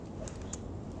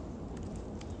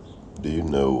Do you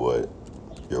know what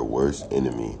your worst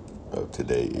enemy of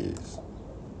today is?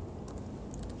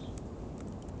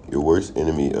 Your worst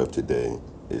enemy of today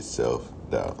is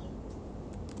self-doubt.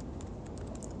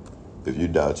 If you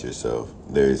doubt yourself,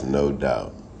 there is no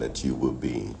doubt that you will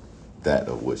be that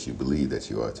of what you believe that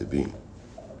you are to be.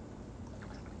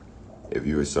 If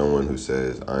you are someone who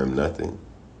says, I am nothing,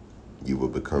 you will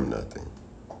become nothing.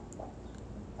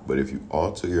 But if you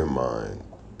alter your mind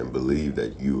and believe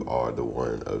that you are the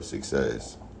one of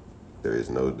success, there is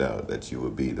no doubt that you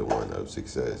will be the one of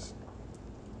success.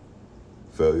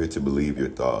 Failure to believe your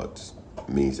thoughts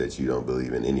means that you don't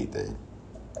believe in anything.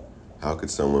 How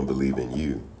could someone believe in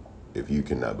you if you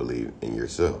cannot believe in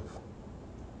yourself?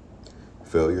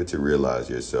 Failure to realize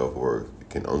your self-worth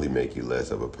can only make you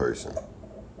less of a person.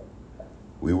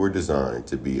 We were designed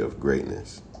to be of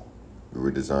greatness. We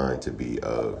were designed to be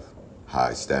of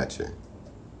high stature.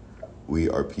 We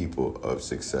are people of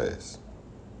success.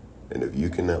 And if you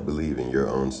cannot believe in your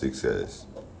own success,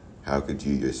 how could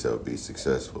you yourself be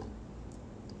successful?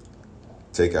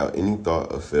 Take out any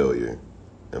thought of failure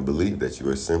and believe that you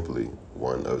are simply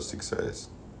one of success.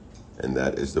 And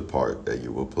that is the part that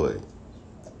you will play.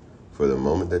 For the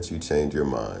moment that you change your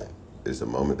mind is the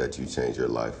moment that you change your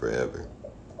life forever.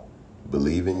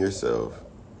 Believe in yourself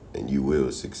and you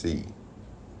will succeed.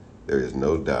 There is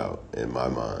no doubt in my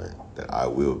mind that I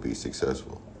will be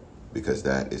successful because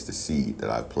that is the seed that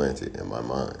I planted in my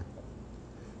mind.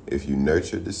 If you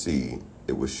nurture the seed,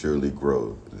 it will surely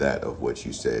grow that of what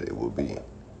you said it will be.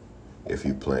 If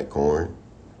you plant corn,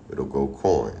 it'll grow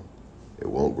corn. It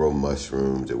won't grow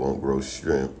mushrooms, it won't grow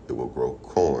shrimp, it will grow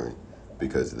corn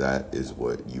because that is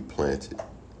what you planted.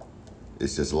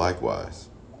 It's just likewise.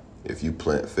 If you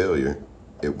plant failure,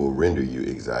 it will render you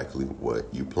exactly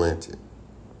what you planted.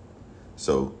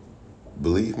 So,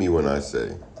 believe me when I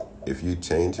say, if you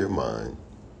change your mind,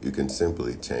 you can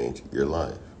simply change your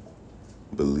life.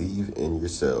 Believe in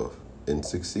yourself and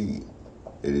succeed.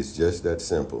 It is just that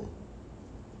simple.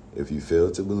 If you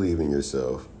fail to believe in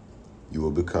yourself, you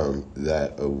will become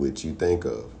that of which you think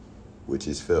of, which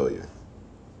is failure.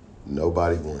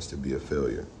 Nobody wants to be a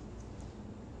failure.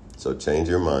 So change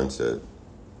your mindset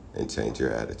and change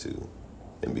your attitude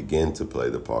and begin to play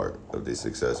the part of the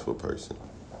successful person.